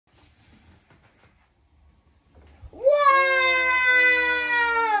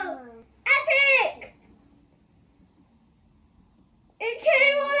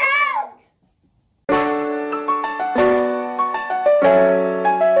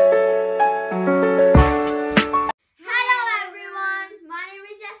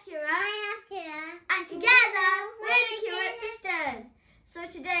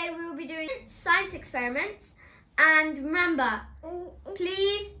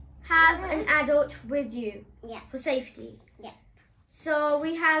an adult with you. Yeah. For safety. Yeah. So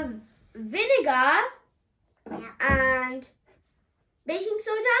we have vinegar. Yeah. And baking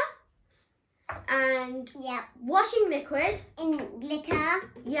soda. And washing liquid. And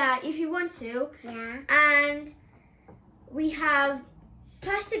glitter. Yeah, if you want to. Yeah. And we have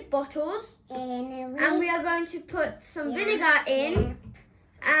plastic bottles. And we are going to put some vinegar in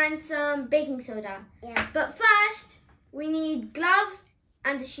and some baking soda. Yeah. But first, we need gloves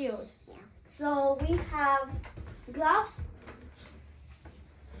and a shield. Yeah. So we have gloves.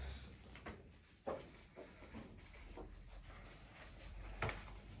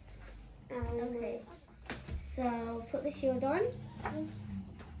 Okay. So put the shield on.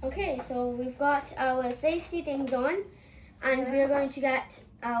 Okay, so we've got our safety things on, and we're going to get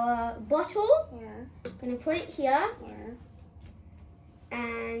our bottle. Yeah. Going to put it here. Yeah.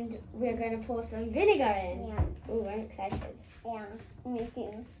 And we're going to pour some vinegar in. Yeah. Oh, I'm excited. Yeah. Me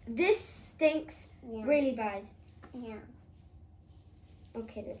too. This stinks really bad. Yeah.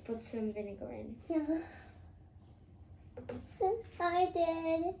 Okay, let's put some vinegar in. Yeah. So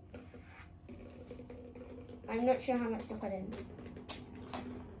excited. I'm not sure how much to put in.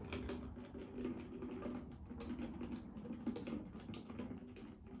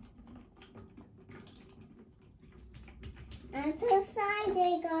 I'm so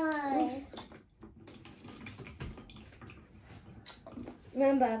excited, guys. Oops.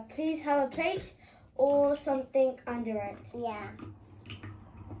 Remember, please have a plate or something under it. Yeah.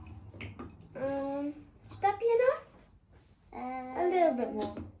 Should that be enough? A little bit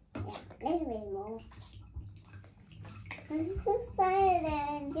more. Yeah, a little bit more. I'm so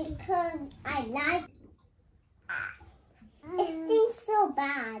excited because I like it. Stinks so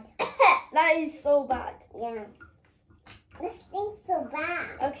bad. That is so bad. Yeah. It stinks so bad.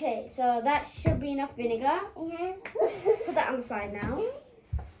 Okay, so that should be enough vinegar. Yes. Put that on the side now.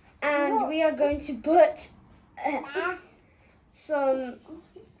 And we are going to put some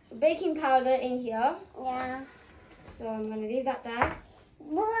baking powder in here. Yeah. So I'm going to leave that there.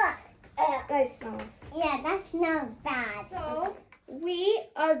 Look. That smells. Yeah, that smells bad. So we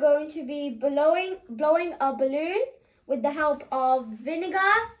are going to be blowing a balloon with the help of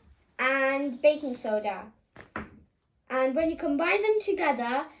vinegar and baking soda. And when you combine them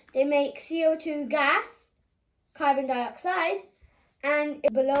together, they make CO2 gas, carbon dioxide, and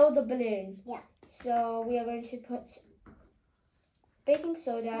it's below the balloon. Yeah. So we are going to put baking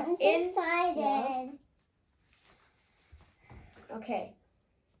soda I'm in. excited. Yeah. Okay.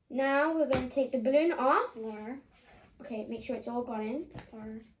 Now we're going to take the balloon off. Yeah. Okay, make sure it's all gone in.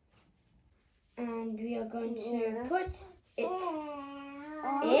 Yeah. And we are going to put it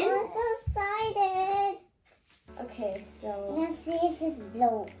Oh, in. I'm so excited. Okay, so Let's see if it's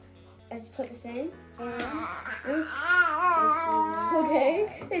blow. let's put this in. Yeah. Oops.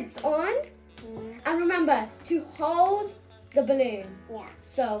 Okay, it's on. And remember to hold the balloon. Yeah.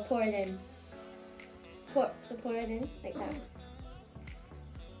 So pour it in. Pour it in like that.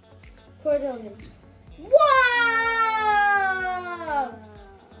 Pour it on in. Wow!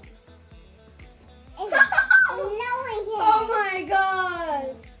 It's blowing it. Oh my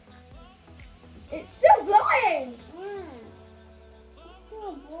god! It's still blowing! It's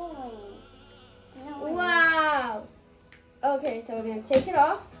still blowing. Wow! Okay, so we're gonna take it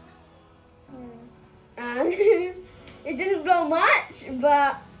off. And it didn't blow much,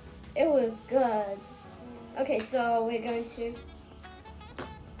 but it was good. Okay, so we're going to...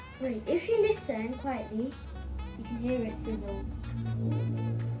 Wait, if you listen quietly, you can hear it sizzle.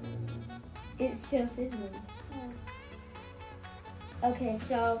 It's still sizzling. Okay,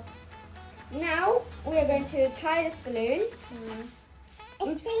 so now we are going to try this balloon.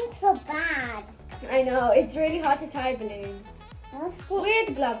 It stinks so bad. I know, it's really hard to tie balloons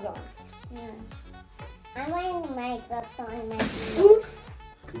with gloves on. Yeah. I'm wearing my gloves on my feet. Oops.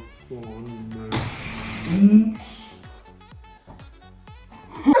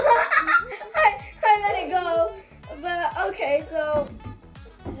 I let it go. But okay, so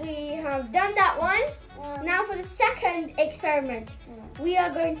we have done that one. Now for the second experiment, we are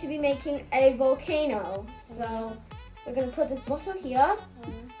going to be making a volcano. So we're going to put this bottle here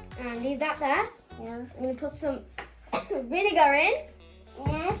and leave that there. Yeah. I'm going to put some vinegar in.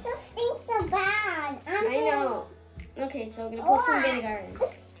 Yeah, it still stinks so bad. I know. Okay, so we're going to put some vinegar in. It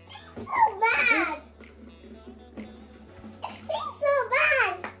stinks so bad. It stinks so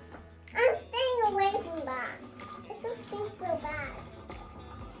bad. I'm staying away from that. It still stinks so bad.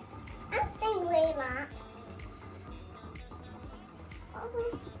 I'm staying away from that.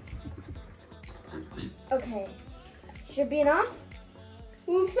 Okay, should be enough.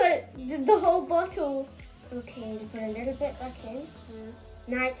 Oops, I did the whole bottle. Okay, put a little bit back in.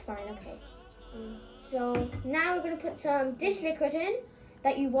 Nah, it's fine, okay. So now we're going to put some dish liquid in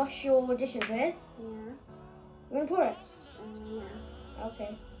that you wash your dishes with. Yeah. We're going to pour it? Yeah.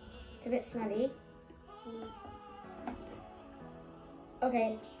 Okay. It's a bit smelly.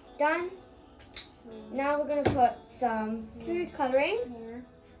 Okay, done. Now we're going to put some food colouring.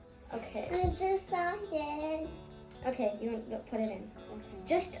 Yeah. Okay. This is salted. Okay, you want to put it in. Okay.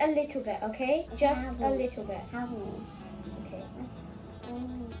 Just a little bit, okay? Just a little bit. Help me. Okay.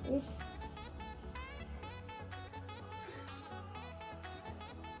 Oops.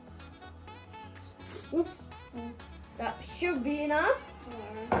 Oops. That should be enough.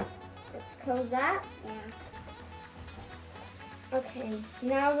 Yeah. Let's close that. Yeah. Okay,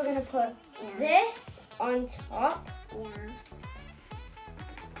 now we're gonna put Yeah. this on top. Yeah.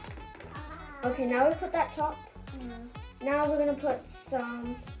 Okay, now we put that top. Yeah. Now we're gonna put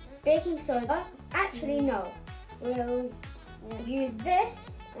some baking soda. Actually, no. We'll use this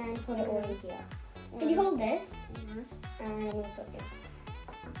and put it all in here. Can you hold this? Yeah. And we'll put it.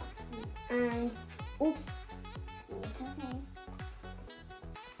 And oops, It's okay.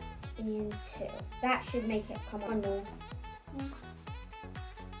 into. That should make it come on more.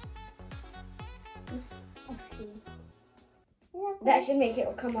 Oops. That should make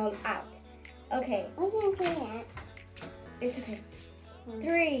it come all out. Okay, We can do it. it's okay.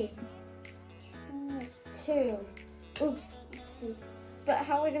 3, 2, oops. But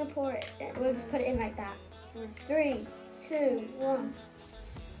how are we gonna pour it? We'll just put it in like that. 3, 2, 1.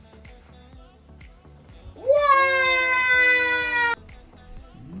 Wow!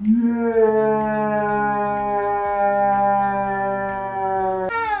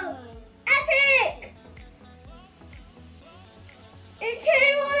 Oh, epic! It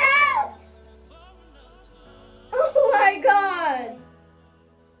came all out! Oh my god!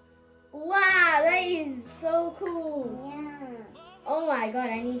 Wow, that is so cool. Yeah. Oh my god,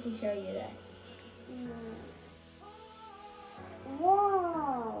 I need to show you this.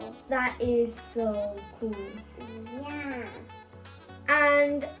 Whoa. That is so cool. Yeah.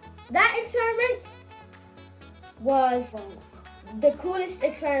 And that experiment was the coolest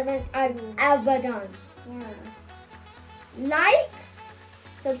experiment I've ever done. Yeah. Like,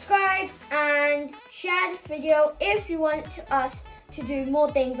 subscribe, and share this video if you want us to do more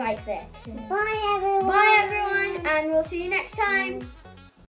things like this. Bye everyone. Bye everyone, and we'll see you next time.